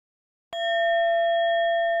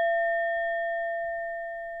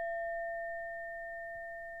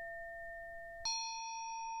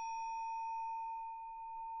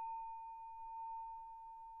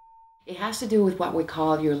It has to do with what we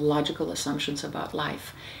call your logical assumptions about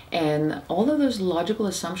life. And all of those logical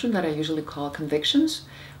assumptions that I usually call convictions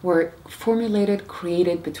were formulated,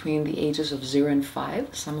 created between the ages of 0 and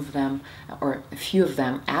 5. Some of them, or a few of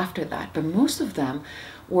them after that, but most of them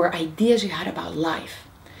were ideas you had about life.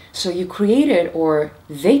 So you created, or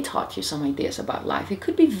they taught you some ideas about life. It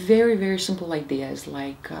could be very, very simple ideas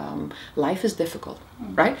like life is difficult,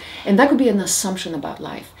 right? And that could be an assumption about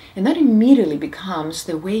life. And that immediately becomes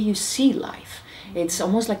the way you see life. It's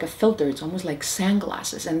almost like a filter. It's almost like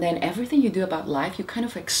sunglasses. And then everything you do about life, you kind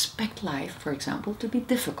of expect life, for example, to be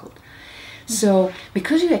difficult. So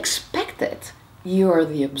because you expect it, you're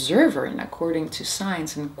the observer. And according to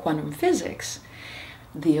science and quantum physics,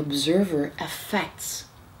 the observer affects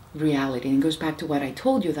reality. And it goes back to what I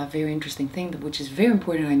told you, that very interesting thing, which is very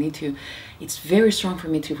important. It's very strong for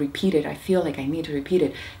me to repeat it. I feel like I need to repeat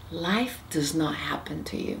it. Life does not happen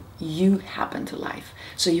to you. You happen to life.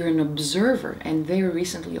 So you're an observer. And very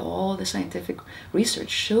recently, all the scientific research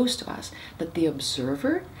shows to us that the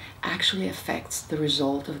observer actually affects the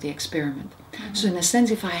result of the experiment. So in a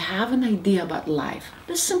sense, if I have an idea about life,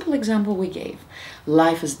 the simple example we gave,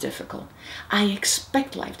 life is difficult. I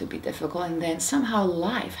expect life to be difficult, and then somehow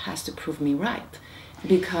life has to prove me right.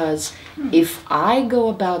 Because if I go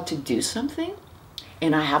about to do something,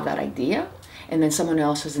 and I have that idea, and then someone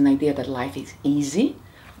else has an idea that life is easy,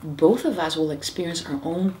 both of us will experience our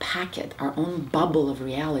own packet, our own bubble of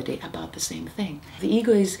reality about the same thing. The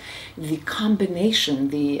ego is the combination,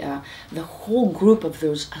 the whole group of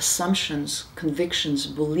those assumptions, convictions,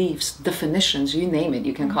 beliefs, definitions, you name it,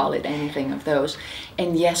 you can call it anything of those.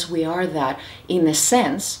 And yes, we are that. In a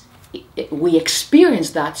sense, we experience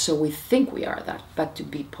that, so we think we are that. But to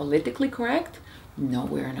be politically correct, no,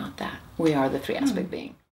 we are not that. We are the three-aspect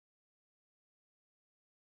being.